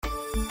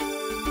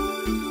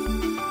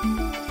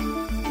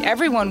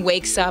Everyone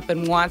wakes up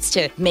and wants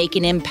to make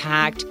an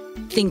impact,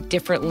 think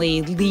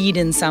differently, lead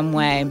in some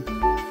way.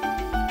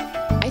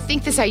 I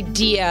think this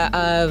idea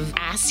of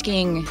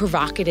asking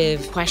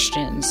provocative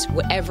questions,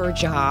 whatever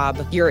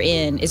job you're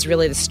in, is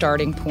really the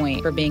starting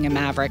point for being a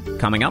maverick.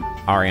 Coming up,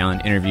 Ariane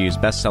interviews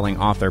best-selling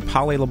author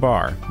Polly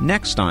LaBarre,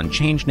 next on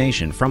Change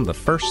Nation from the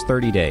First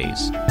 30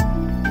 Days.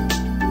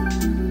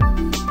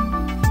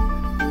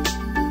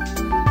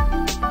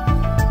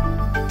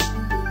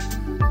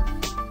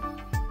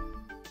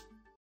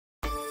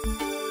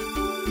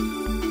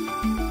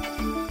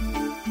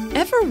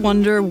 Ever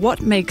wonder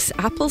what makes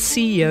Apple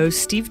CEO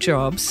Steve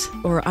Jobs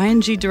or ING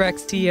Direct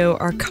CEO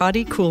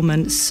Arkady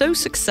Kuhlman so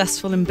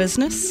successful in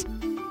business?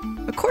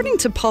 According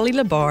to Polly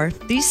LaBarre,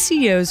 these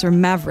CEOs are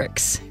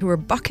mavericks who are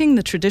bucking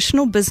the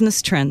traditional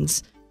business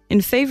trends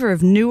in favor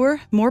of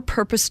newer, more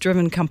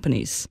purpose-driven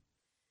companies.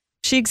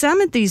 She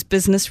examined these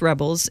business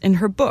rebels in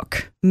her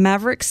book,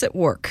 Mavericks at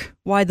Work: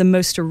 Why the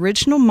Most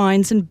Original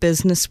Minds in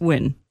Business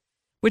Win,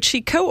 which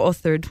she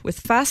co-authored with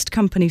Fast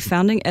Company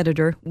founding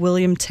editor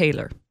William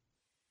Taylor.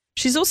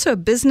 She's also a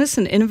business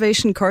and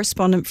innovation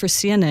correspondent for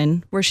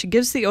CNN, where she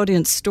gives the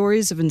audience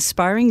stories of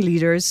inspiring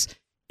leaders,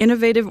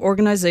 innovative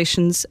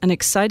organizations, and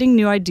exciting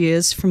new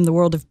ideas from the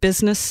world of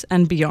business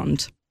and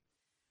beyond.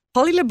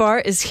 Polly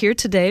LaBarre is here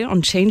today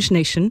on Change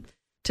Nation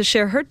to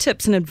share her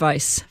tips and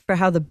advice for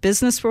how the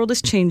business world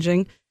is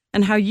changing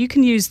and how you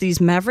can use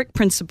these maverick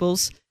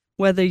principles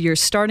whether you're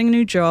starting a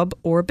new job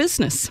or a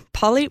business.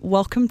 Polly,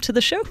 welcome to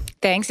the show.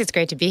 Thanks. It's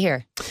great to be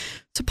here.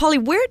 So, Polly,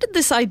 where did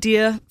this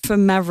idea for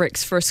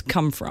Mavericks first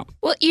come from?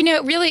 Well,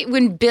 really,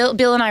 when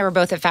Bill and I were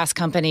both at Fast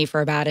Company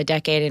for about a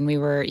decade, and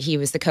he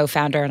was the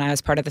co-founder and I was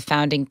part of the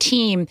founding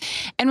team.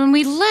 And when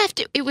we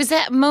left, it was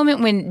that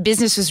moment when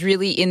business was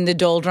really in the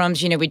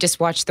doldrums. We just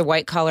watched the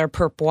white collar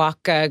perp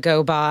walk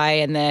go by,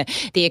 and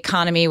the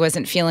economy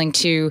wasn't feeling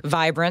too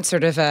vibrant,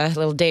 sort of a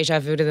little deja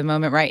vu to the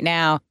moment right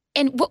now.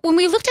 And when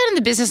we looked out in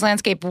the business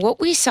landscape, what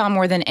we saw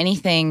more than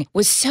anything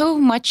was so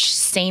much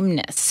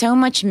sameness, so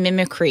much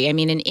mimicry. I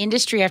mean, in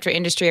industry after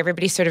industry,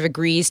 everybody sort of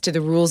agrees to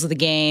the rules of the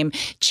game,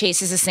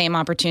 chases the same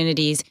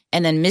opportunities,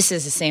 and then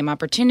misses the same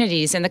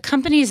opportunities. And the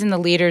companies and the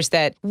leaders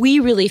that we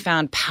really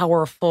found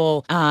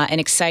powerful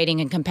and exciting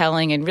and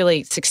compelling and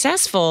really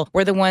successful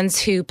were the ones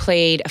who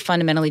played a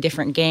fundamentally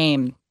different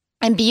game.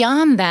 And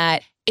beyond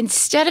that,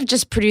 instead of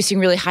just producing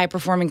really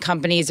high-performing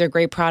companies or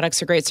great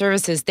products or great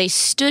services, they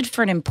stood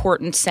for an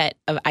important set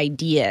of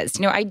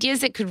ideas. Ideas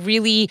that could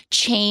really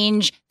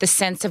change the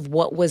sense of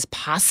what was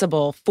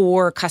possible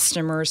for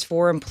customers,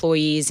 for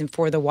employees, and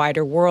for the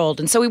wider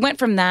world. And so we went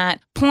from that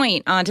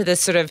point onto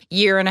this sort of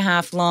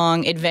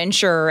year-and-a-half-long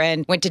adventure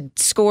and went to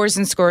scores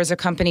and scores of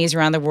companies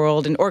around the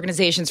world and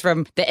organizations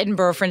from the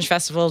Edinburgh Fringe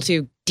Festival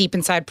to deep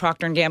inside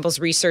Procter & Gamble's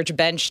research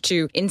bench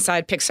to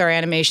inside Pixar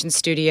animation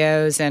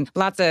studios, and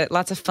lots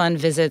of fun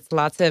visits,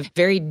 lots of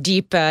very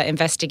deep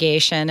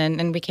investigation,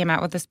 and we came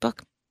out with this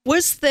book.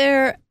 Was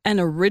there an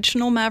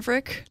original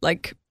Maverick?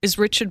 Like, is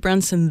Richard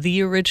Branson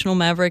the original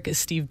Maverick? Is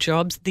Steve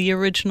Jobs the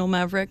original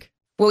Maverick?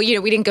 Well,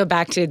 we didn't go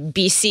back to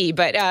BC,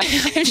 but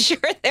I'm sure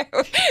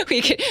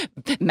we could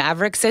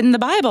Mavericks in the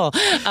Bible.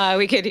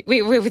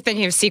 We were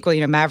thinking of a sequel,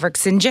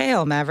 Mavericks in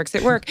jail, Mavericks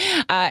at work.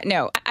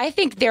 No, I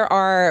think there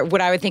are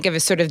what I would think of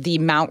as sort of the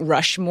Mount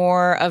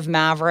Rushmore of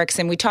Mavericks,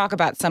 and we talk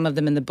about some of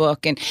them in the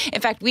book. And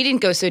in fact, we didn't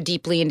go so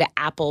deeply into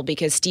Apple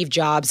because Steve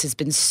Jobs has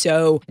been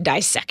so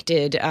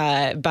dissected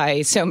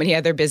by so many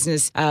other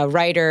business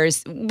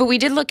writers. But we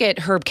did look at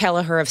Herb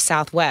Kelleher of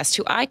Southwest,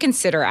 who I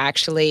consider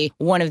actually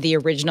one of the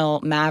original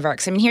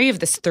Mavericks. I mean, here you have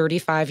this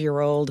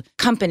 35-year-old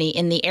company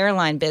in the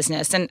airline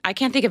business, and I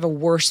can't think of a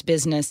worse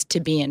business to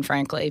be in,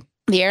 frankly.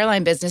 The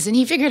airline business, and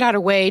he figured out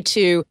a way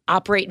to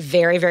operate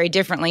very, very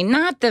differently.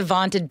 Not the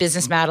vaunted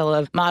business model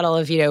of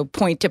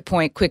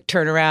point-to-point, quick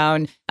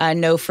turnaround,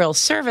 no-frill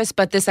service,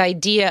 but this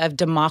idea of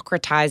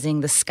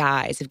democratizing the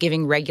skies, of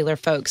giving regular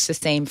folks the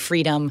same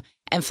freedom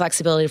and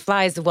flexibility to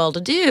fly as the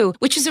well-to-do,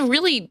 which is a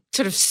really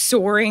sort of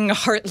soaring,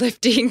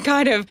 heart-lifting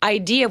kind of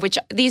idea, which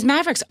these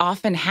mavericks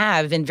often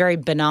have in very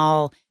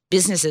banal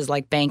businesses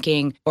like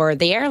banking or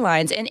the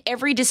airlines. And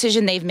every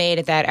decision they've made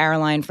at that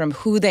airline, from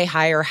who they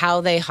hire,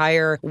 how they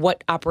hire,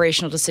 what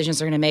operational decisions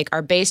they're going to make,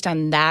 are based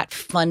on that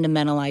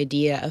fundamental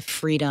idea of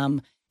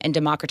freedom and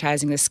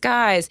democratizing the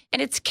skies.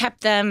 And it's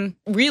kept them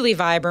really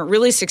vibrant,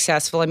 really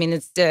successful. I mean,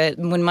 it's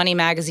when Money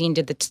Magazine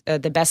did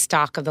the best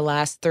stock of the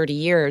last 30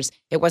 years,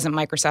 it wasn't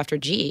Microsoft or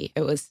GE,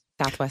 it was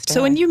Southwest.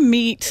 So when you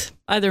meet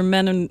either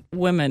men and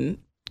women,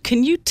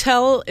 can you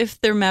tell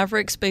if they're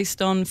mavericks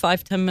based on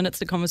 5-10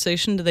 minutes of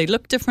conversation? Do they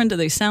look different? Do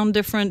they sound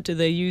different? Do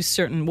they use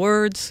certain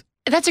words?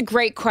 That's a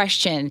great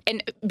question.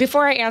 And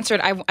before I answer it,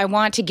 I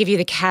want to give you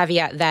the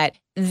caveat that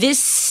this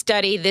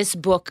study, this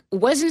book,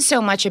 wasn't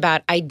so much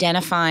about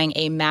identifying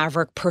a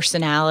maverick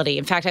personality.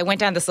 In fact, I went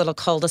down this little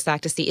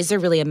cul-de-sac to see, is there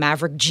really a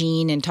maverick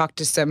gene, and talked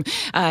to some,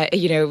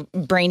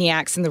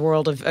 brainiacs in the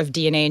world of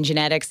DNA and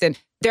genetics. And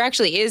there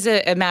actually is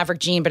a maverick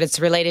gene, but it's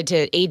related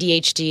to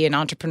ADHD and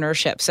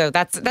entrepreneurship. So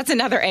that's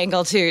another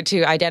angle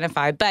to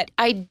identify. But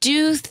I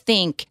do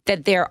think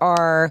that there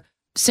are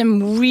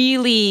some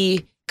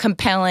really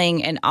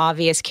compelling and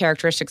obvious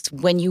characteristics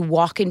when you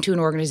walk into an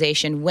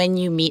organization, when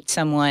you meet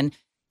someone.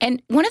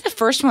 And one of the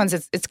first ones,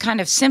 it's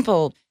kind of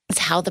simple. It's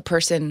how the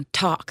person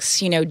talks.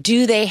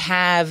 Do they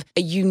have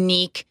a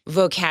unique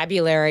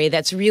vocabulary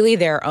that's really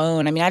their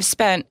own? I mean, I've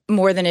spent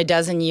more than a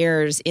dozen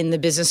years in the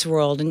business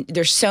world, and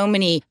there's so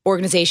many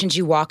organizations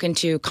you walk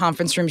into,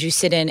 conference rooms you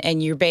sit in,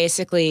 and you're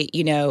basically,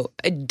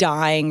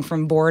 dying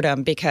from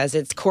boredom because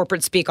it's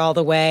corporate speak all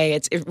the way.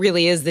 It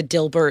really is the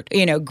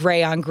Dilbert,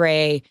 gray on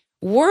gray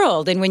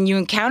world. And when you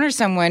encounter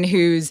someone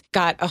who's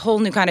got a whole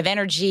new kind of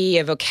energy,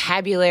 a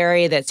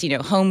vocabulary that's,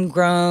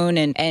 homegrown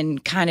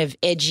and kind of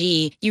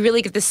edgy, you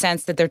really get the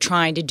sense that they're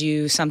trying to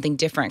do something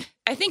different.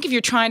 I think if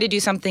you're trying to do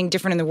something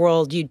different in the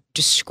world, you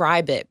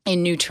describe it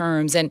in new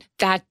terms. And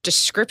that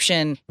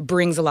description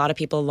brings a lot of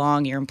people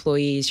along, your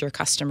employees, your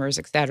customers,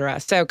 et cetera.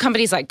 So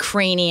companies like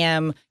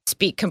Cranium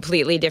speak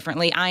completely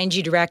differently. ING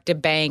Direct, a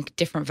bank,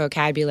 different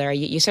vocabulary.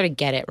 You sort of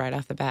get it right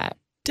off the bat.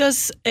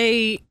 Does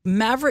a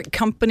maverick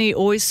company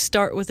always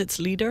start with its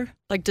leader?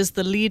 Like, does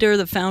the leader,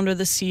 the founder,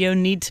 the CEO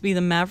need to be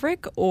the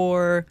maverick,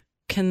 or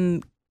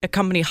can a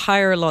company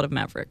hire a lot of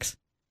mavericks?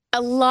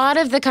 A lot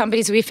of the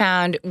companies we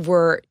found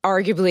were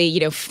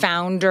arguably,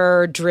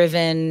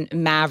 founder-driven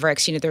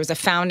mavericks. There was a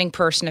founding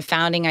person, a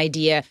founding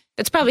idea.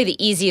 That's probably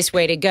the easiest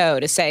way to go,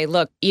 to say,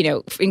 look,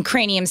 in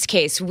Cranium's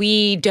case,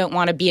 we don't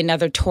want to be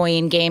another toy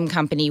and game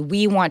company.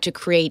 We want to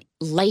create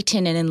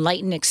lighten and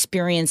enlighten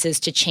experiences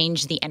to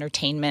change the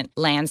entertainment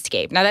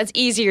landscape. Now, that's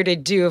easier to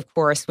do, of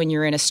course, when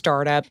you're in a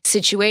startup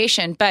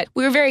situation. But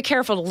we were very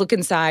careful to look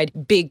inside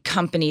big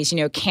companies.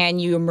 Can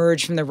you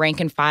emerge from the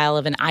rank and file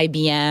of an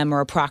IBM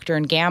or a Procter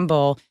 &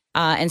 Gamble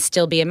and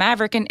still be a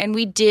maverick? And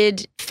we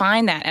did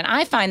find that. And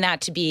I find that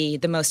to be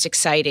the most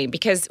exciting,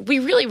 because we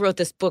really wrote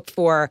this book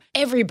for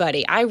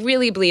everybody. I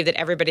really believe that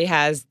everybody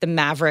has the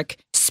maverick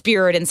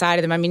spirit inside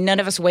of them. I mean, none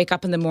of us wake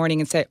up in the morning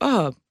and say,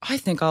 oh, I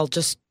think I'll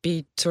just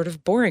be sort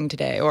of boring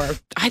today, or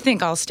I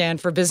think I'll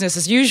stand for business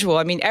as usual.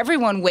 I mean,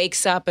 everyone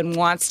wakes up and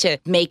wants to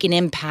make an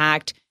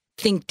impact,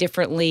 think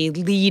differently,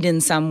 lead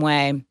in some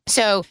way.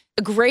 So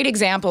a great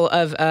example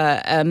of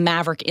a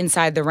maverick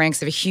inside the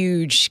ranks of a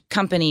huge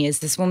company is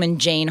this woman,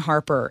 Jane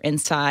Harper,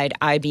 inside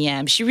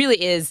IBM. She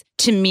really is,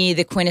 to me,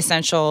 the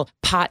quintessential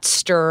pot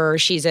stirrer.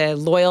 She's a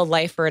loyal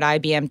lifer at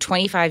IBM,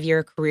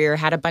 25-year career,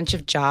 had a bunch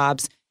of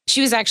jobs.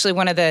 She was actually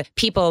one of the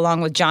people,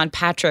 along with John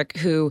Patrick,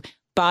 who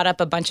bought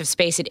up a bunch of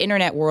space at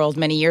Internet World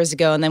many years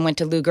ago, and then went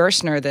to Lou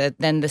Gerstner,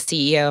 then the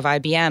CEO of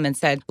IBM, and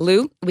said,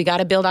 Lou, we got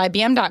to build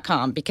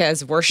IBM.com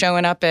because we're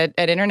showing up at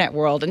Internet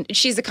World. And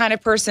she's the kind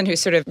of person who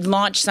sort of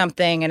launched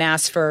something and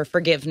asked for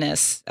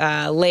forgiveness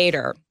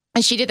later.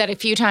 And she did that a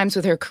few times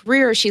with her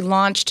career. She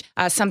launched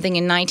something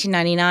in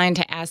 1999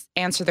 to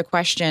answer the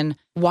question,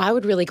 why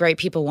would really great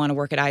people want to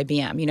work at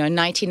IBM? In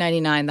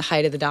 1999, the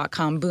height of the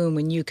dot-com boom,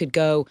 when you could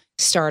go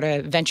start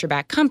a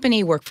venture-backed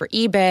company, work for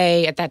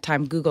eBay. At that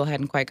time, Google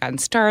hadn't quite gotten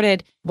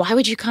started. Why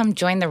would you come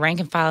join the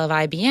rank and file of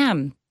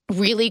IBM?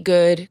 Really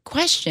good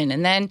question.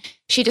 And then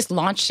she just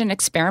launched an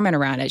experiment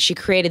around it. She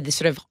created this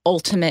sort of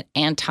ultimate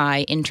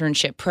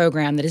anti-internship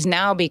program that has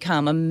now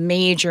become a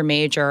major,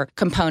 major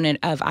component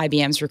of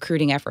IBM's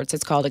recruiting efforts.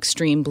 It's called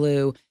Extreme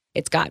Blue.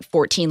 It's got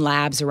 14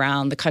 labs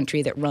around the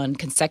country that run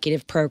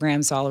consecutive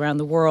programs all around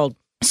the world.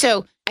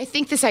 So I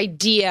think this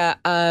idea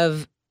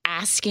of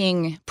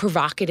asking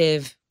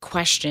provocative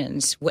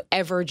questions,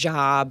 whatever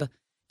job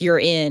you're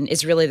in,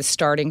 is really the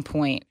starting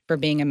point for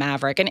being a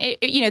maverick. And,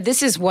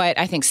 this is what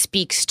I think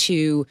speaks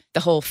to the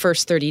whole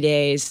first 30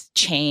 days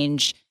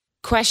change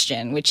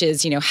question, which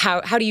is,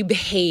 how do you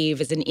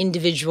behave as an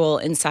individual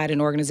inside an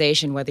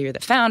organization, whether you're the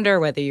founder,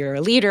 whether you're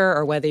a leader,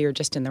 or whether you're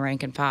just in the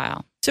rank and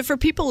file. So for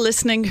people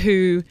listening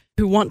who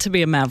want to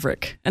be a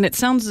maverick, and it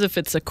sounds as if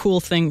it's a cool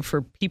thing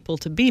for people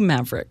to be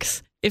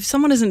mavericks, if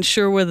someone isn't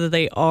sure whether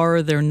they are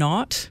or they're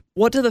not,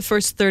 what do the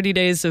first 30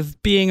 days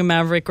of being a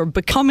maverick or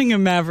becoming a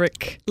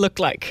maverick look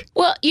like?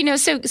 Well,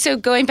 so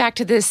going back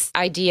to this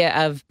idea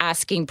of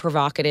asking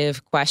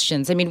provocative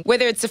questions, I mean,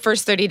 whether it's the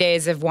first 30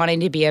 days of wanting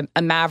to be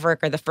a maverick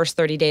or the first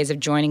 30 days of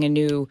joining a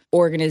new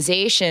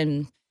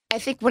organization, I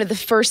think one of the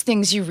first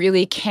things you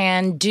really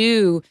can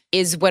do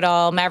is what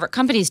all maverick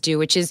companies do,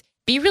 which is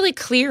be really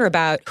clear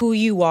about who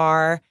you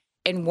are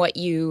and what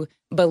you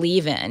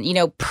believe in.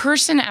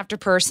 Person after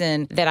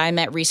person that I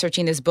met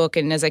researching this book,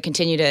 and as I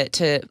continue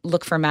to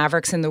look for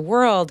mavericks in the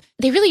world,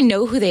 they really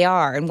know who they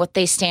are and what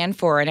they stand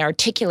for and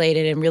articulate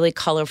it in really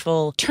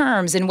colorful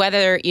terms. And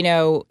whether,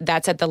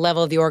 that's at the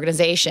level of the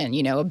organization,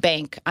 a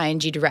bank, ING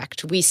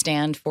Direct, we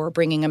stand for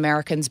bringing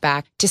Americans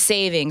back to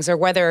savings, or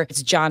whether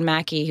it's John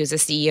Mackey, who's the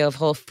CEO of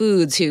Whole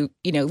Foods, who,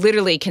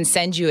 literally can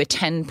send you a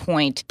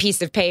 10-point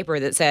piece of paper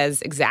that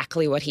says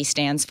exactly what he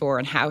stands for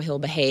and how he'll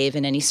behave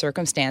in any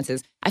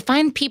circumstances. I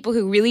find people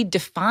who really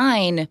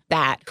define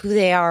that, who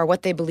they are,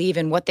 what they believe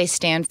in, what they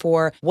stand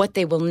for, what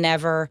they will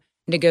never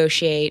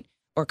negotiate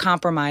or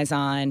compromise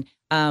on,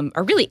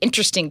 are really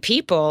interesting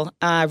people,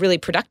 really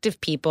productive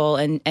people,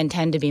 and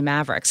tend to be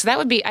mavericks. So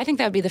I think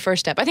that would be the first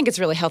step. I think it's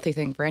a really healthy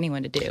thing for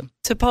anyone to do.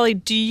 So Polly,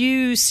 do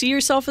you see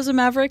yourself as a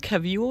maverick?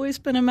 Have you always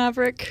been a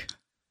maverick?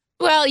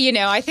 Well,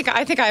 I think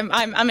I'm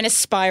an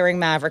aspiring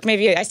maverick.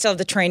 Maybe I still have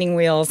the training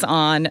wheels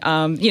on.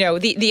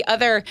 The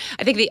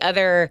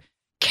other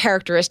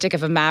characteristic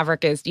of a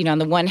maverick is, on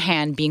the one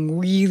hand, being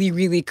really,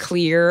 really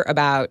clear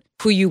about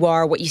who you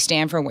are, what you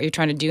stand for, and what you're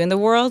trying to do in the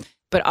world,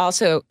 but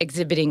also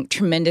exhibiting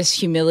tremendous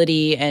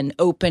humility and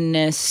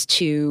openness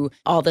to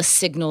all the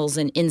signals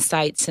and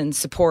insights and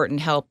support and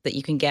help that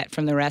you can get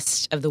from the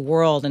rest of the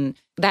world. And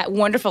that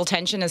wonderful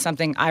tension is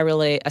something I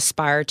really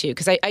aspire to,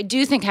 because I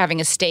do think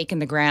having a stake in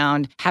the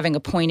ground, having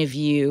a point of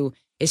view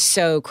is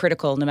so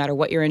critical no matter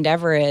what your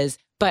endeavor is,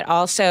 but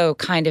also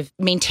kind of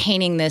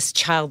maintaining this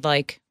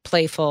childlike,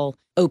 playful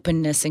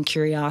openness and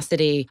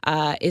curiosity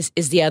is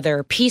the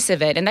other piece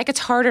of it. And that gets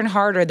harder and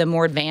harder the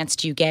more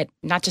advanced you get,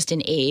 not just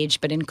in age,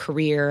 but in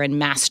career and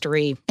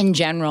mastery in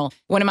general.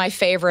 One of my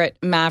favorite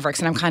mavericks,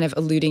 and I'm kind of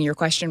eluding your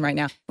question right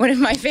now, one of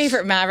my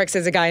favorite mavericks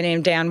is a guy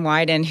named Dan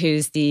Wieden,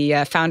 who's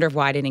the founder of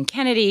Wieden and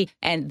Kennedy,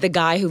 and the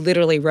guy who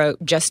literally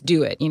wrote Just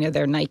Do It.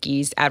 They're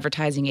Nike's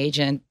advertising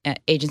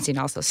agency and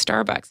also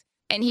Starbucks.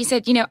 And he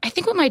said, I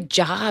think what my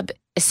job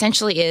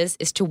essentially is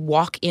to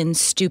walk in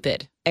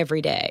stupid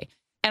every day.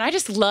 And I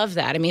just love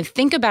that. I mean,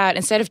 think about,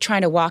 instead of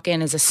trying to walk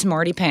in as a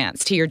smarty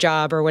pants to your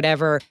job or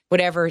whatever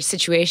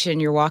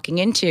situation you're walking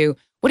into,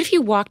 what if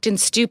you walked in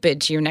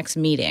stupid to your next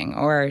meeting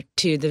or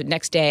to the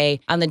next day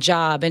on the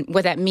job? And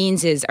what that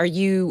means is, are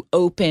you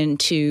open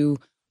to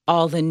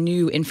all the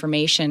new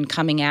information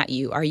coming at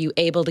you? Are you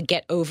able to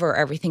get over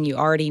everything you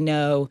already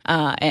know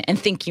and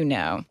think you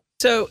know?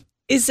 So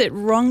is it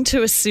wrong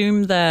to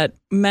assume that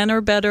men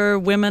are better,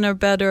 women are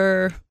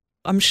better?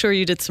 I'm sure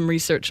you did some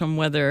research on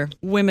whether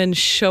women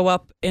show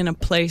up in a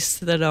place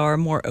that are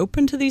more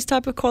open to these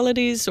type of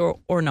qualities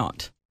or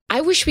not.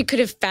 I wish we could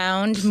have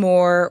found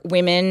more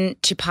women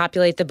to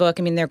populate the book.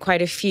 I mean, there are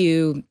quite a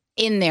few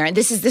in there. And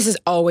this has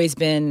always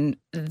been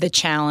the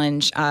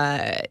challenge.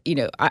 I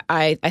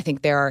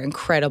think there are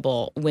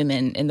incredible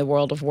women in the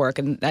world of work.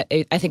 And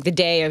I think the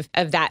day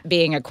of that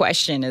being a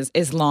question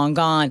is long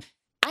gone.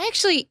 I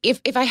actually,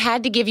 if I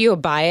had to give you a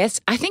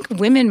bias, I think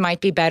women might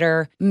be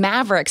better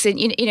mavericks. And,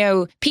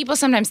 people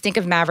sometimes think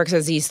of mavericks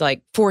as these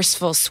like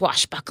forceful,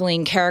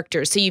 swashbuckling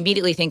characters. So you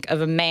immediately think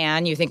of a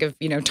man. You think of,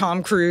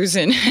 Tom Cruise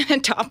and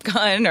Top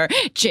Gun or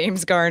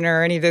James Garner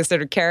or any of those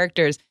sort of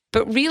characters.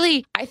 But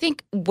really, I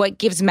think what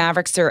gives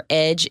mavericks their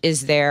edge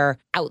is their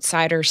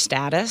outsider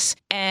status.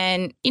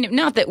 And,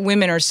 not that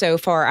women are so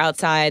far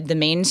outside the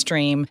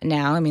mainstream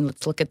now. I mean,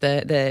 let's look at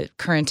the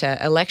current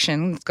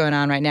election that's going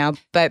on right now.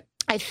 But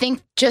I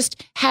think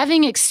just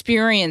having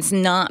experience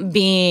not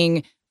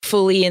being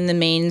fully in the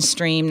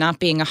mainstream, not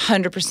being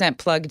 100%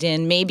 plugged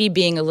in, maybe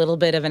being a little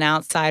bit of an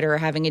outsider or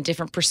having a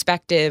different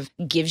perspective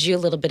gives you a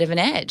little bit of an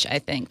edge, I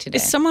think, today.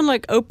 Is someone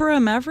like Oprah a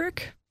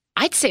maverick?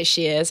 I'd say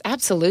she is,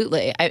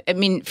 absolutely. I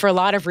mean, for a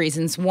lot of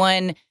reasons.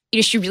 One,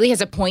 she really has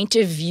a point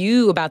of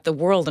view about the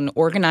world, an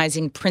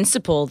organizing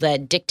principle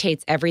that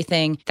dictates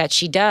everything that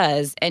she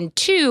does. And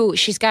two,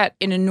 she's got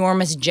an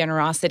enormous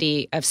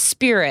generosity of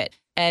spirit.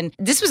 And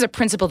this was a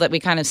principle that we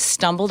kind of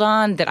stumbled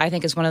on that I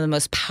think is one of the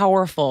most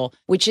powerful,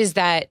 which is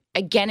that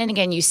again and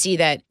again, you see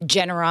that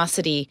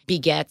generosity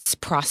begets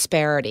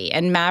prosperity.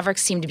 And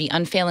mavericks seem to be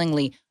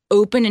unfailingly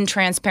open and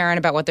transparent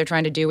about what they're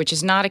trying to do, which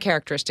is not a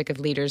characteristic of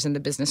leaders in the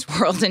business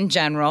world in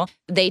general.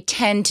 They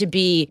tend to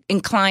be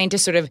inclined to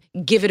sort of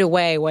give it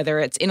away, whether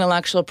it's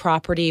intellectual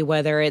property,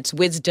 whether it's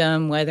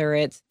wisdom, whether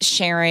it's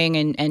sharing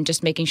and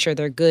just making sure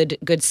they're good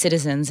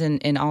citizens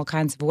in all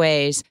kinds of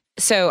ways.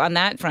 So on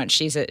that front,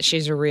 she's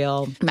a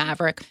real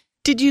maverick.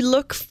 Did you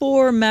look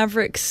for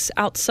mavericks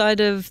outside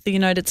of the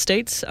United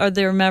States? Are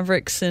there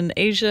mavericks in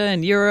Asia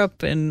and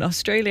Europe and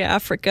Australia,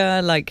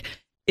 Africa?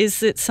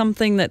 Is it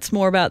something that's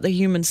more about the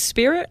human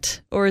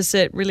spirit, or is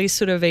it really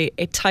sort of a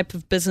type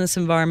of business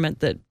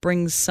environment that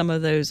brings some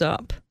of those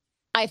up?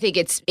 I think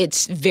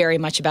it's very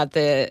much about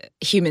the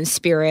human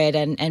spirit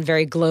and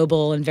very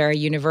global and very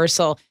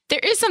universal. There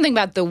is something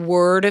about the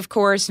word, of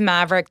course,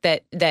 maverick,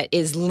 that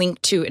is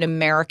linked to an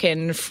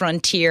American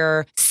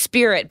frontier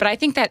spirit. But I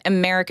think that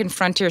American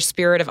frontier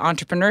spirit of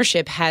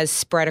entrepreneurship has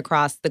spread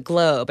across the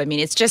globe. I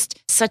mean, it's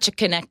just such a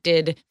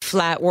connected,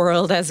 flat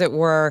world, as it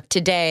were,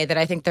 today that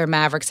I think there are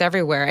mavericks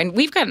everywhere. And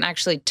we've gotten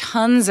actually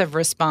tons of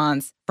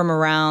response from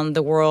around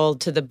the world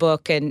to the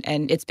book, and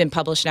it's been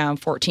published now in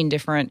 14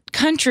 different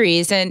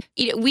countries. And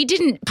we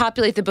didn't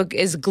populate the book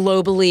as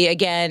globally,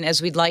 again,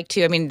 as we'd like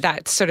to. I mean,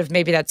 that's sort of,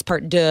 maybe that's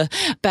part deux.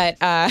 But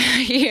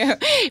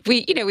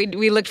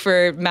we looked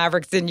for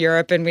mavericks in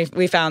Europe, and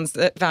we found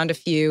a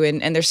few,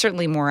 and there's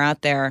certainly more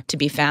out there to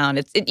be found.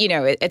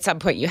 At some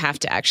point you have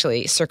to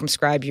actually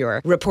circumscribe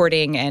your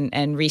reporting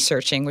and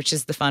researching, which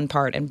is the fun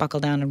part, and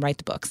buckle down and write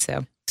the book.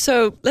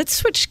 So let's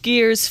switch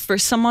gears for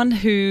someone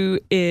who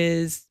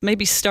is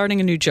maybe starting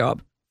a new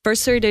job.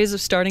 First 30 days of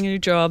starting a new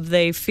job,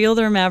 they feel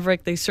they're a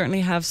maverick. They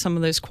certainly have some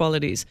of those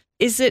qualities.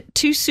 Is it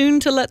too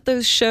soon to let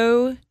those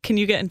show? Can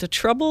you get into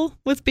trouble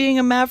with being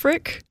a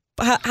maverick?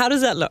 How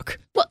does that look?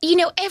 Well,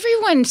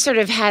 everyone sort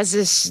of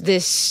has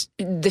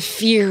the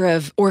fear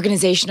of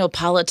organizational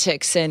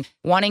politics and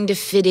wanting to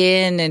fit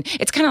in. And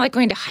it's kind of like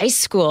going to high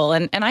school.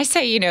 And I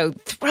say,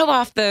 throw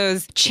off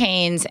those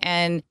chains.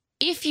 And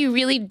if you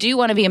really do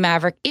want to be a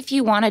maverick, if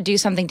you want to do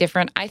something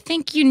different, I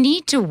think you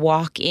need to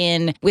walk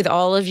in with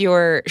all of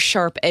your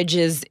sharp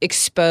edges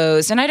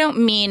exposed. And I don't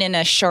mean in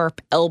a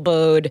sharp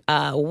elbowed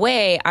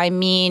way. I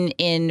mean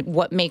in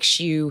what makes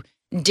you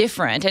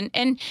different.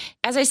 And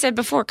as I said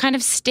before, kind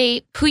of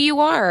state who you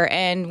are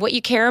and what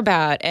you care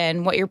about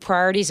and what your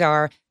priorities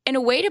are. And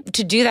a way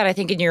to do that, I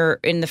think,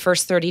 in the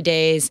first 30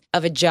 days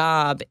of a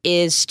job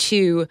is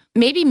to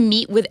maybe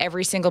meet with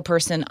every single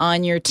person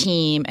on your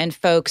team and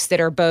folks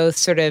that are both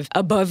sort of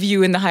above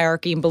you in the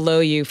hierarchy and below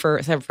you,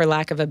 for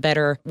lack of a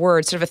better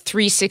word, sort of a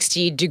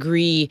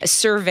 360-degree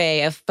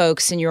survey of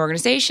folks in your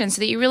organization so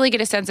that you really get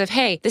a sense of,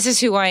 hey, this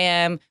is who I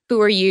am. Who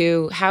are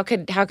you? How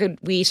could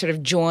we sort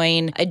of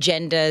join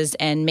agendas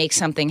and make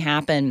something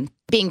happen?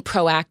 Being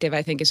proactive,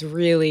 I think, is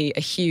really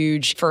a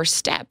huge first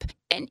step.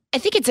 And I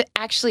think it's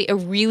actually a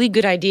really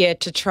good idea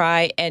to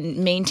try and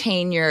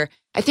maintain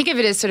I think of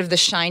it as sort of the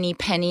shiny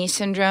penny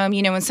syndrome.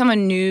 When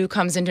someone new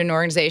comes into an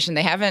organization,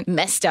 they haven't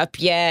messed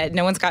up yet.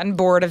 No one's gotten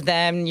bored of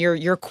them.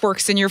 Your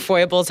quirks and your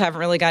foibles haven't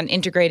really gotten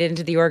integrated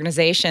into the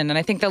organization. And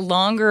I think the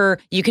longer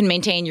you can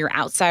maintain your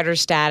outsider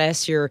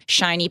status, your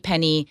shiny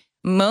penny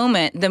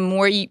moment, the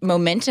more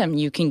momentum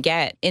you can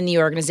get in the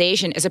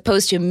organization, as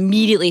opposed to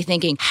immediately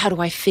thinking, how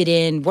do I fit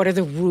in? What are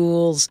the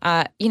rules?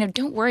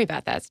 Don't worry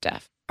about that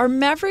stuff. Are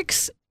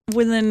mavericks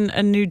within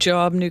a new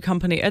job, new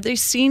company, are they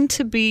seen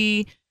to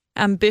be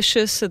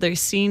ambitious? Are they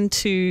seen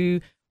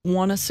to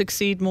want to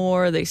succeed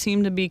more? Are they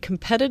seem to be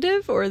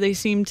competitive, or they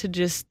seem to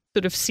just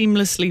sort of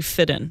seamlessly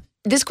fit in?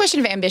 This question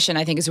of ambition,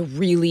 I think, is a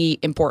really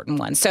important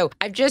one. So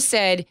I've just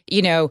said,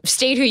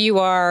 state who you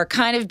are,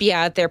 kind of be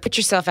out there, put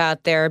yourself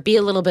out there, be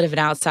a little bit of an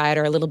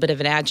outsider, a little bit of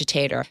an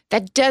agitator.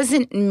 That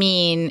doesn't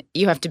mean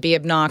you have to be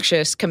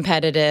obnoxious,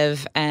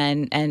 competitive,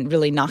 and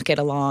really not get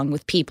along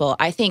with people.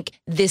 I think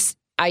this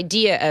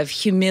idea of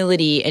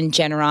humility and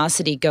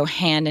generosity go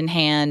hand in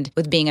hand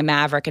with being a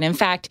maverick. And in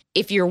fact,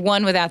 if you're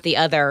one without the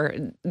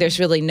other, there's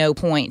really no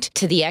point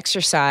to the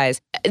exercise.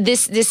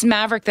 This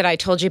maverick that I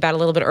told you about a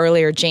little bit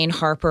earlier, Jane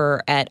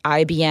Harper at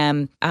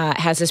IBM,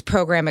 has this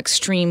program,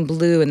 Extreme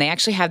Blue, and they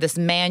actually have this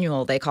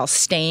manual they call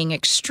Staying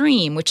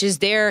Extreme, which is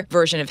their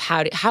version of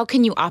how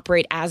can you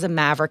operate as a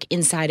maverick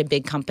inside a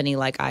big company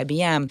like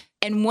IBM.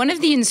 And one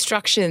of the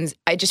instructions,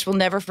 I just will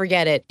never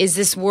forget it, is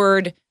this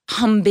word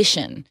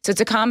humbition. So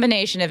it's a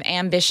combination of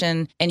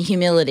ambition and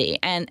humility.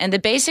 And the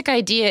basic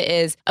idea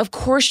is, of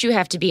course, you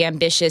have to be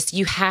ambitious.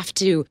 You have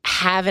to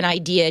have an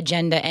idea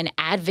agenda and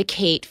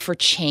advocate for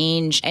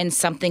change and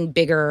something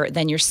bigger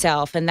than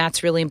yourself. And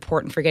that's really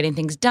important for getting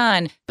things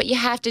done. But you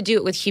have to do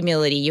it with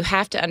humility. You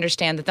have to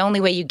understand that the only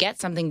way you get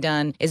something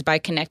done is by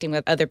connecting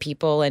with other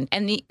people. And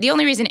the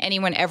only reason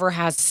anyone ever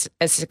has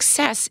a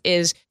success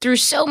is through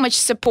so much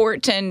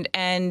support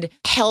and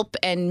help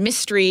and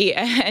mystery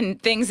and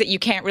things that you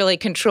can't really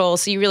control.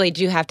 So you really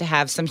do have to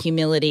have some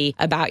humility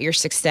about your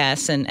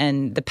success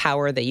and the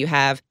power that you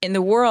have in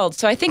the world.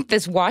 So I think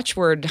this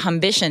watchword,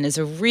 humbition, is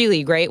a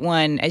really great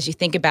one as you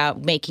think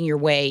about making your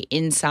way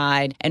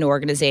inside an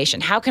organization.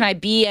 How can I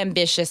be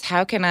ambitious?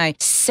 How can I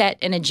set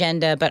an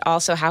agenda? But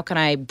also, how can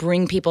I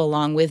bring people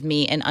along with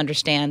me and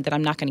understand that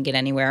I'm not going to get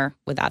anywhere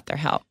without their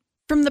help?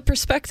 From the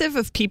perspective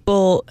of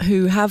people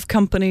who have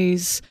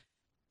companies,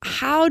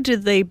 how do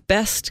they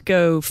best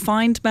go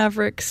find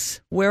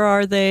mavericks? Where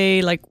are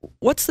they? Like,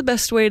 what's the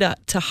best way to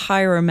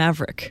hire a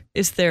maverick?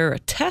 Is there a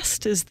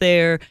test? Is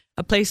there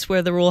a place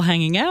where they're all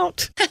hanging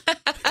out?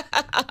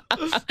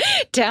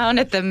 Down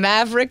at the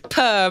Maverick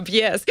Pub,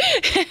 yes.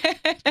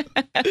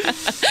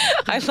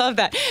 I love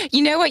that.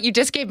 You know what? You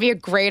just gave me a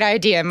great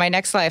idea. In my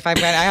next life, I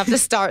have to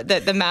start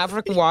the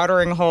Maverick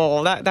watering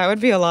hole. That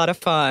would be a lot of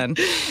fun.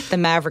 The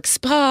Maverick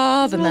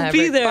Spa, the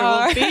Maverick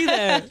Bar. We'll be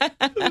there.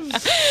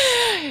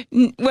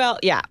 Well,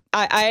 yeah.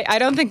 I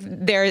don't think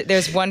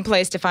there's one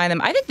place to find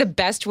them. I think the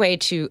best way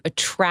to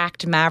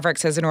attract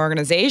mavericks as an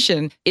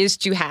organization is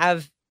to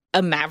have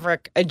a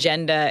maverick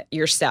agenda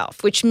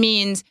yourself, which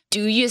means,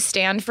 do you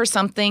stand for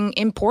something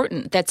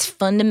important that's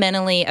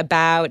fundamentally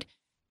about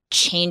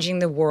changing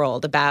the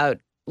world,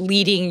 about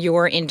leading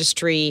your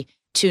industry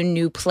to a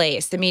new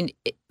place? I mean,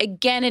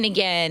 again and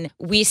again,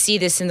 we see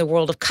this in the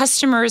world of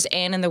customers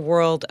and in the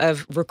world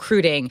of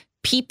recruiting.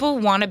 People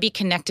want to be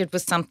connected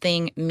with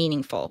something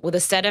meaningful, with a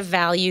set of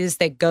values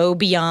that go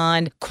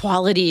beyond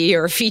quality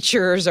or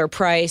features or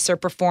price or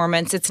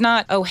performance. It's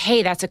not, oh,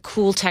 hey, that's a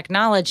cool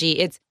technology.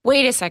 It's,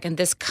 wait a second,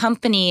 this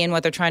company and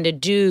what they're trying to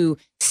do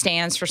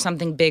stands for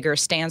something bigger,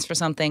 stands for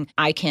something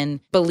I can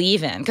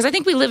believe in. Because I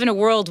think we live in a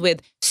world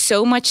with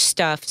so much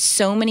stuff,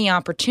 so many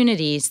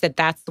opportunities,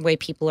 that's the way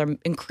people are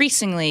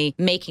increasingly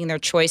making their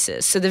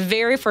choices. So the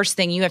very first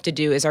thing you have to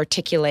do is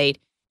articulate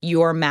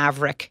your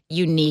maverick,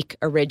 unique,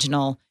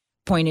 original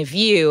point of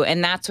view.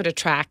 And that's what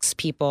attracts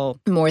people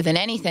more than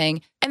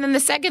anything. And then the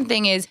second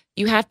thing is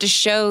you have to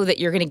show that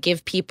you're going to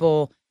give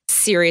people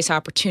serious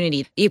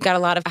opportunity. You've got a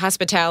lot of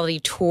hospitality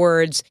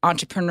towards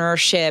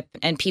entrepreneurship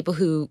and people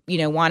who,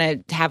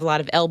 want to have a lot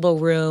of elbow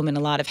room and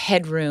a lot of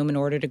headroom in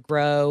order to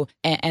grow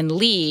and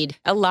lead.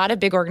 A lot of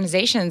big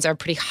organizations are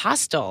pretty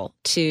hostile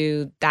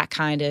to that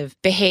kind of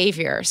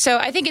behavior. So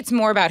I think it's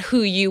more about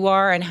who you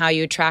are and how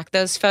you attract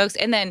those folks.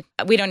 And then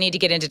we don't need to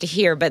get into it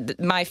here, but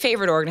my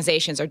favorite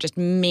organizations are just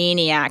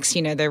maniacs.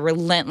 They're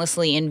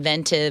relentlessly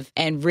inventive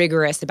and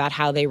rigorous about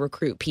how they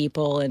recruit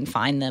people and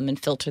find them and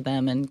filter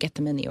them and get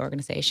them in the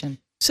organization.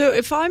 So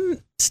if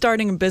I'm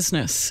starting a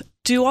business,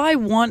 do I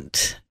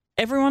want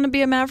everyone to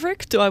be a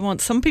maverick? Do I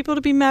want some people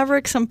to be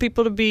maverick, some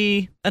people to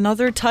be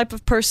another type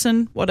of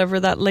person, whatever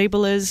that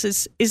label is?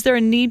 Is there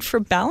a need for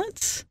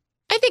balance?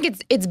 I think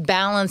it's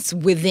balance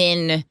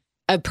within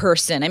a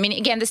person. I mean,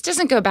 again, this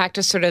doesn't go back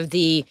to sort of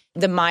the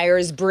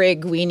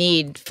Myers-Briggs we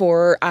need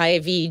for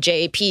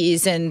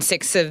IVJPs and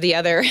 6 of the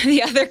other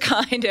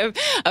kind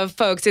of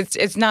folks.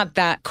 It's not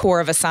that core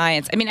of a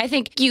science. I mean, I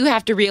think you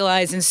have to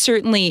realize, and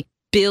certainly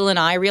Bill and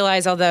I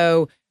realize,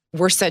 although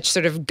we're such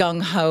sort of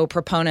gung-ho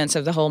proponents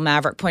of the whole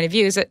maverick point of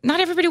view, is that not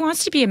everybody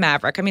wants to be a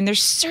maverick. I mean,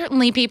 there's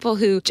certainly people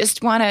who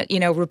just want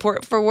to,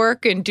 report for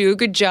work and do a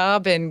good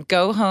job and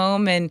go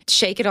home and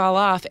shake it all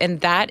off.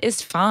 And that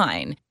is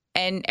fine.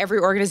 And every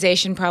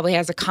organization probably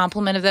has a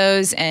complement of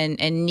those and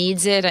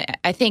needs it.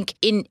 I think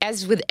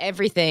as with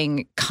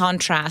everything,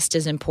 contrast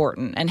is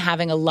important and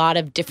having a lot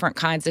of different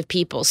kinds of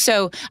people.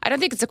 So I don't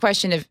think it's a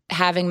question of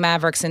having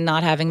mavericks and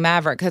not having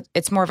mavericks.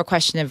 It's more of a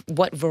question of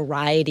what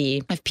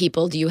variety of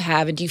people do you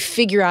have, and do you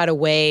figure out a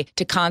way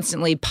to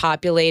constantly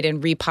populate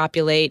and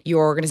repopulate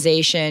your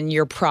organization,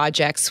 your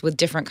projects with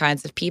different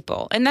kinds of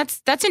people. And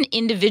that's an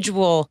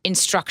individual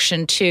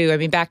instruction too. I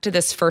mean, back to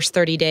this first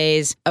 30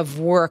 days of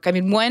work. I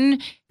mean,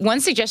 one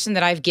suggestion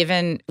that I've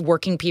given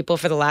working people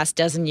for the last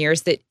dozen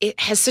years that it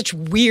has such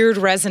weird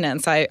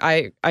resonance,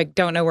 I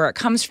don't know where it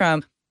comes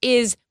from,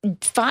 is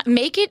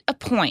make it a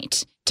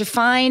point to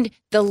find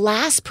the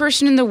last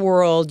person in the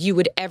world you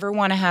would ever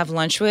want to have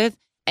lunch with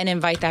and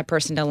invite that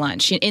person to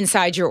lunch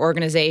inside your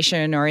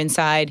organization or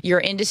inside your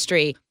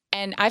industry.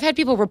 And I've had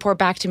people report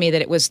back to me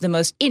that it was the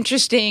most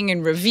interesting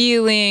and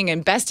revealing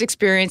and best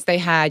experience they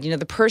had.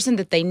 The person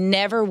that they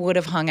never would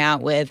have hung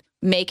out with,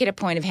 make it a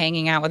point of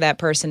hanging out with that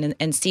person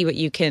and see what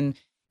you can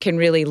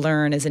really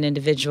learn as an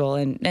individual.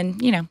 And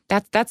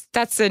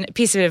that's a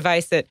piece of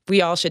advice that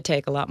we all should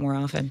take a lot more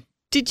often.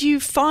 Did you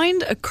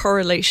find a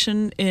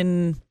correlation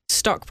in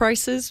stock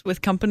prices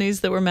with companies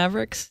that were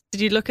mavericks?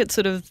 Did you look at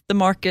sort of the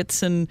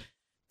markets and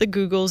the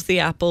Googles, the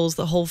Apples,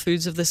 the Whole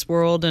Foods of this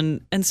world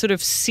and sort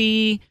of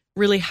see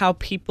really how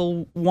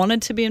people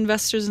wanted to be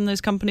investors in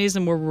those companies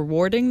and were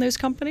rewarding those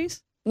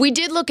companies? We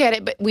did look at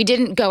it, but we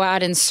didn't go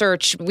out and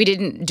search. We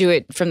didn't do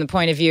it from the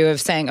point of view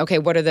of saying, okay,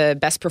 what are the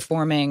best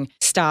performing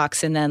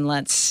stocks? And then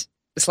let's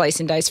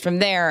slice and dice from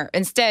there.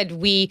 Instead,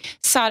 we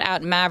sought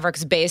out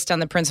mavericks based on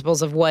the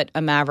principles of what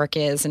a maverick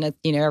is. And,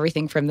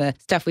 everything from the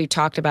stuff we've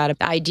talked about,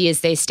 the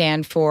ideas they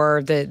stand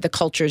for, the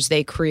cultures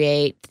they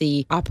create,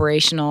 the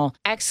operational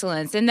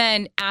excellence. And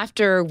then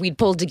after we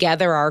pulled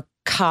together our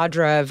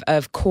cadre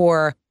of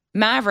core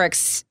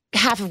mavericks,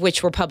 half of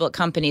which were public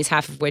companies,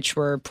 half of which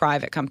were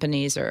private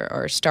companies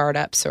or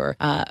startups or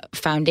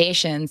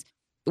foundations.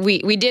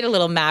 We did a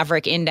little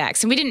maverick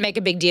index, and we didn't make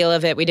a big deal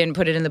of it. We didn't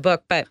put it in the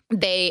book, but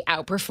they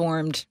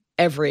outperformed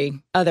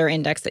every other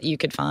index that you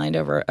could find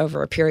over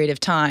a period of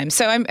time.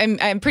 So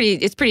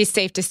it's pretty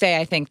safe to say,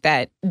 I think,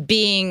 that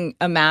being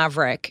a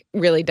maverick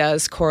really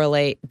does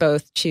correlate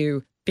both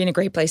to being a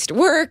great place to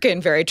work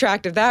and very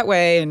attractive that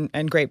way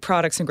and great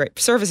products and great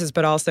services,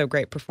 but also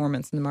great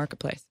performance in the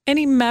marketplace.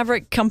 Any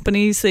maverick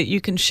companies that you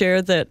can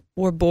share that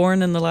were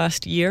born in the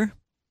last year?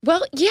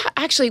 Well, yeah,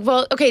 actually.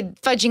 Well, okay,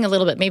 fudging a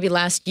little bit, maybe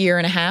last year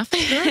and a half.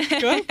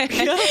 Sure,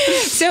 go.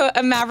 So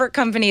a maverick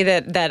company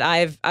that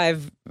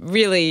I've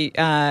really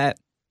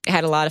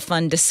had a lot of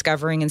fun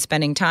discovering and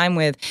spending time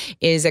with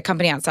is a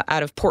company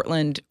out of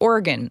Portland,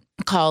 Oregon,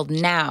 called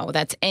Now.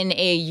 That's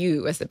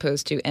NAU as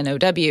opposed to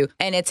NOW.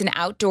 And it's an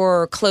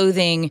outdoor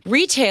clothing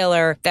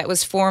retailer that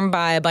was formed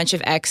by a bunch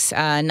of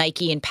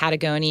ex-Nike and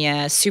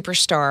Patagonia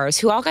superstars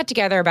who all got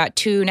together about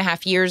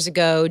 2.5 years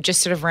ago,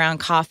 just sort of around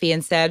coffee,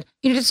 and said,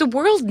 does the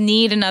world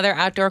need another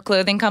outdoor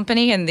clothing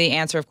company? And the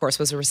answer, of course,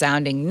 was a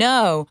resounding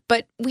no.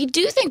 But we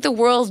do think the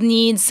world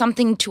needs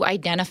something to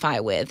identify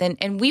with.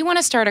 And we want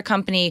to start a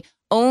company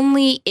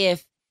only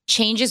if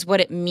changes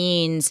what it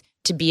means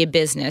to be a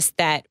business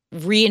that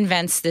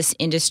reinvents this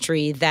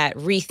industry, that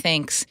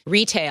rethinks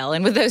retail.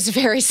 And with those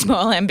very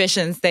small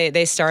ambitions,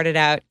 they started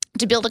out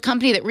to build a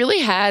company that really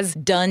has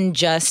done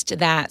just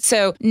that.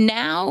 So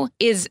Now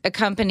is a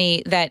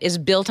company that is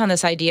built on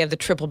this idea of the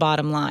triple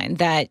bottom line,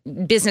 that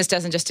business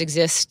doesn't just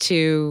exist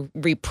to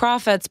reap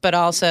profits, but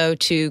also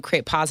to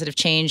create positive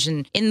change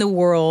in the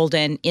world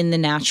and in the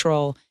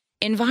natural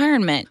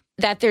environment.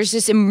 that there's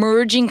this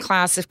emerging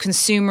class of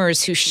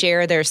consumers who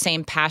share their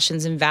same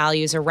passions and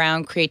values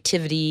around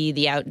creativity,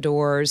 the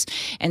outdoors,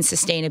 and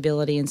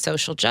sustainability and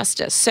social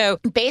justice. So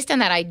based on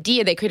that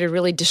idea, they created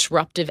really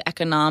disruptive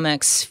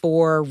economics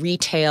for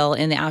retail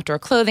in the outdoor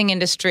clothing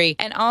industry,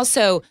 and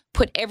also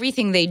put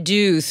everything they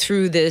do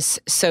through this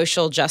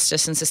social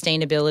justice and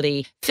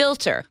sustainability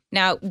filter.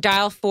 Now,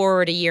 dial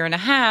forward a year and a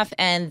half,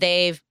 and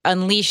they've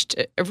unleashed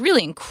a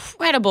really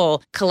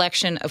incredible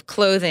collection of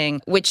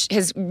clothing, which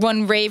has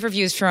won rave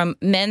reviews from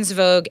Men's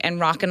Vogue and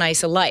Rock and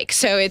Ice alike.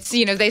 So it's,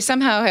 they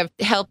somehow have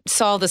helped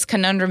solve this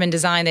conundrum in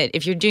design that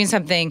if you're doing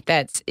something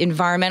that's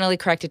environmentally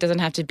correct, it doesn't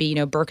have to be,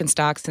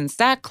 Birkenstocks and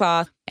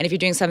sackcloth. And if you're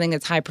doing something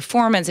that's high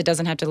performance, it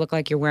doesn't have to look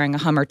like you're wearing a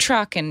Hummer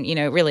truck, and,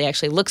 it really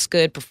actually looks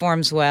good,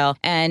 performs well.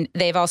 And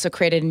they've also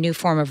created a new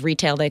form of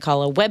retail they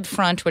call a web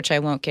front, which I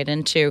won't get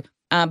into.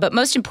 But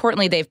most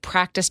importantly, they've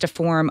practiced a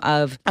form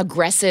of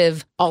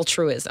aggressive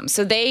altruism.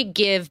 So they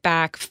give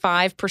back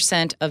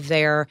 5% of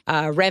their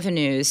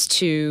revenues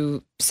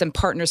to some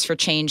partners for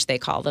change, they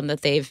call them,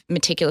 that they've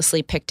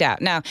meticulously picked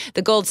out. Now,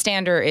 the gold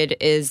standard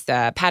is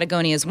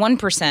Patagonia's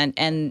 1%,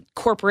 and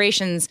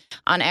corporations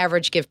on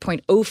average give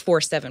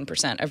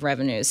 0.047% of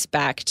revenues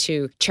back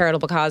to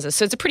charitable causes.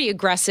 So it's a pretty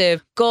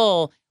aggressive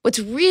goal. What's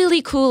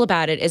really cool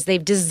about it is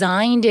they've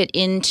designed it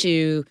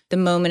into the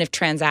moment of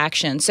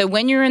transaction. So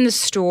when you're in the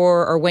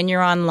store or when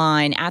you're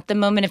online, at the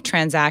moment of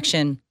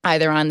transaction,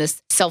 either on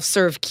this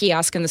self-serve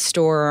kiosk in the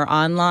store or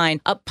online,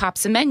 up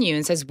pops a menu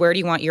and says, where do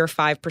you want your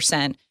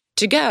 5%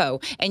 to go?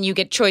 And you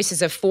get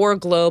choices of 4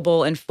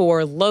 global and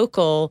 4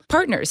 local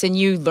partners, and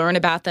you learn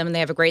about them, and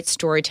they have a great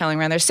storytelling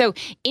around there. So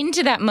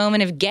into that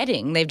moment of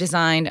getting, they've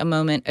designed a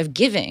moment of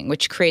giving,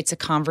 which creates a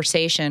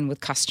conversation with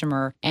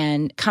customer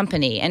and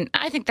company. And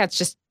I think that's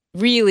just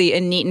really a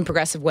neat and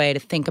progressive way to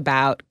think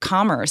about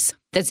commerce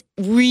that's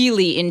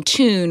really in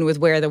tune with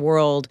where the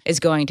world is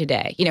going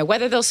today.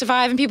 Whether they'll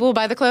survive and people will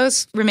buy the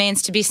clothes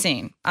remains to be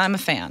seen. I'm a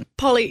fan.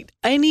 Polly,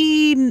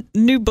 any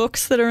new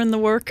books that are in the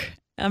work?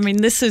 I mean,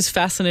 this is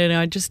fascinating.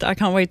 I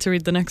can't wait to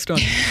read the next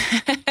one.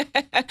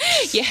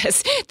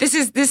 Yes, this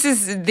is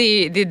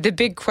the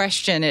big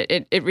question.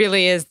 It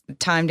really is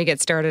time to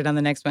get started on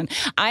the next one.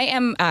 I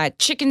am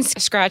chicken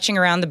scratching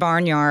around the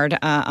barnyard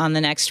on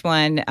the next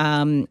one.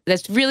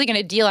 That's really going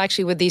to deal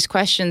actually with these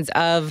questions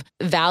of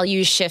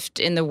value shift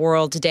in the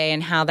world today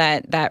and how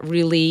that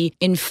really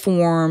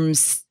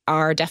informs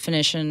our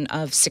definition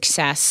of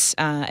success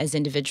as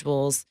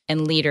individuals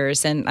and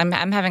leaders. And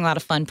I'm having a lot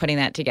of fun putting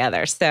that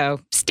together. So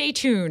stay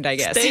tuned, I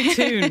guess. Stay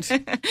tuned.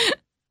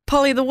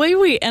 Polly, the way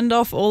we end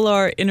off all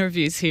our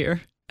interviews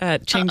here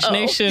at Change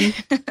Nation,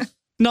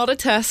 not a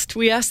test.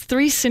 We ask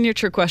 3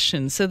 signature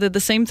questions. So they're the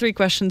same 3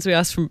 questions we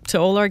ask to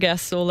all our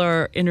guests, all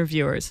our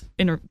interviewers,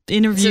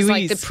 interviewees. This is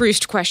like the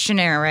Proust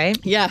questionnaire,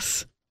 right?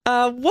 Yes.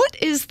 What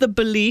is the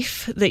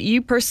belief that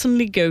you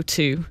personally go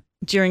to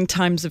during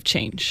times of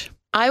change?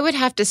 I would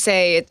have to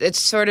say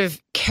it's sort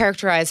of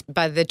characterized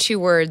by the 2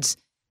 words,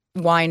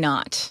 why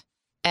not?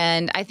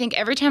 And I think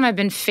every time I've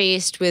been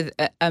faced with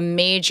a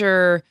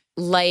major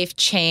life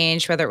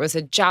change, whether it was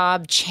a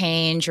job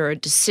change or a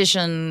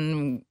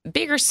decision,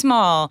 big or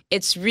small,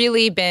 it's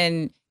really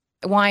been,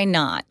 why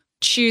not?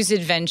 Choose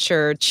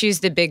adventure, choose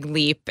the big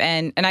leap.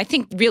 And I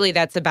think really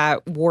that's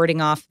about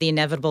warding off the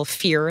inevitable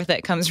fear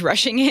that comes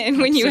rushing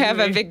in when you have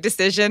a big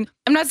decision.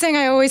 I'm not saying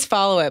I always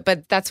follow it,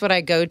 but that's what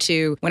I go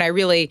to when I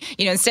really,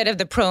 instead of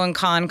the pro and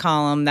con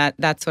column,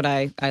 that's what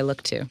I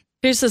look to.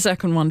 Here's the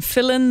second one.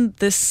 Fill in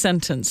this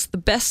sentence. The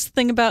best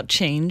thing about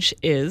change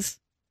is?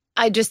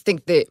 I just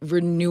think the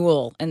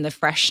renewal and the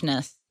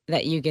freshness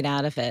that you get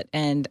out of it.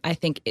 And I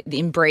think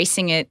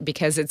embracing it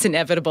because it's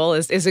inevitable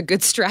is a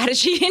good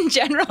strategy in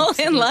general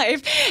in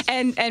life.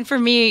 And for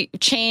me,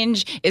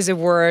 change is a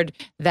word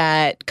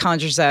that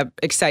conjures up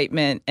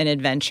excitement and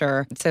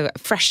adventure. So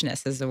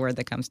freshness is the word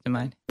that comes to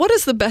mind. What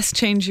is the best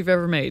change you've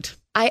ever made?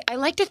 I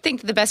like to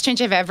think that the best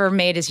change I've ever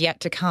made is yet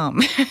to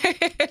come.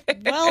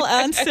 Well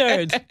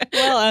answered.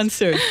 Well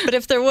answered. But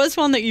if there was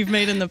one that you've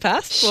made in the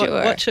past,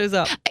 sure. What shows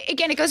up?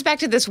 Again, it goes back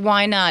to this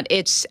why not.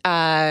 It's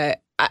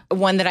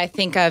one that I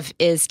think of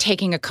is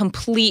taking a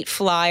complete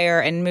flyer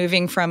and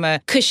moving from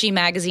a cushy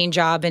magazine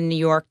job in New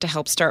York to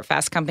help start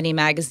Fast Company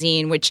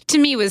magazine, which to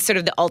me was sort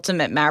of the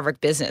ultimate maverick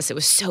business. It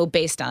was so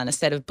based on a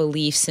set of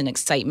beliefs and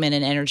excitement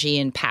and energy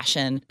and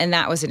passion. And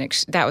that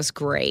was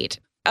great.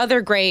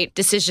 Other great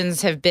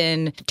decisions have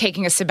been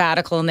taking a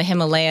sabbatical in the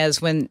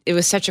Himalayas when it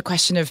was such a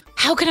question of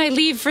how can I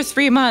leave for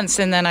 3 months?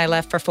 And then I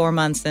left for 4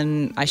 months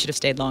and I should have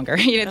stayed longer.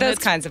 Those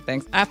kinds of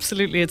things.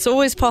 Absolutely. It's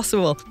always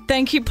possible.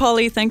 Thank you,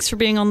 Polly. Thanks for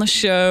being on the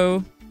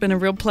show. Been a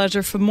real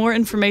pleasure. For more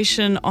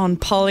information on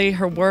Polly,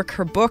 her work,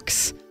 her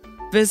books,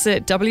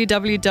 visit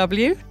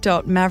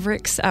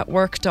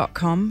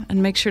www.mavericksatwork.com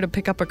and make sure to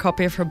pick up a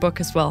copy of her book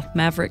as well,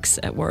 Mavericks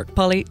at Work.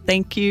 Polly,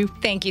 thank you.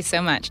 Thank you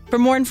so much. For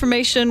more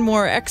information,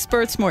 more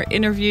experts, more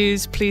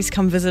interviews, please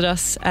come visit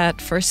us at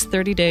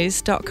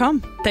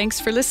first30days.com. Thanks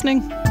for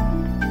listening.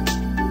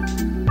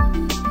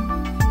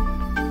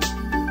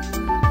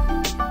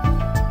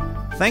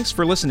 Thanks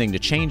for listening to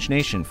Change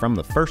Nation from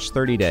the First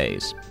 30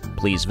 Days.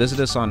 Please visit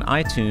us on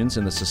iTunes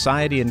in the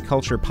Society and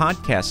Culture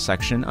podcast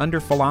section under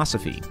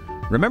Philosophy.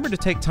 Remember to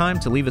take time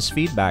to leave us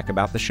feedback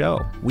about the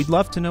show. We'd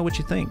love to know what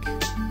you think.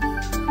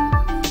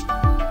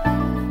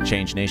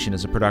 Change Nation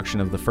is a production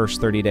of the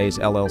First 30 Days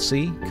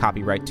LLC,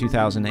 copyright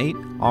 2008,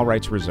 all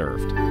rights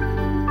reserved.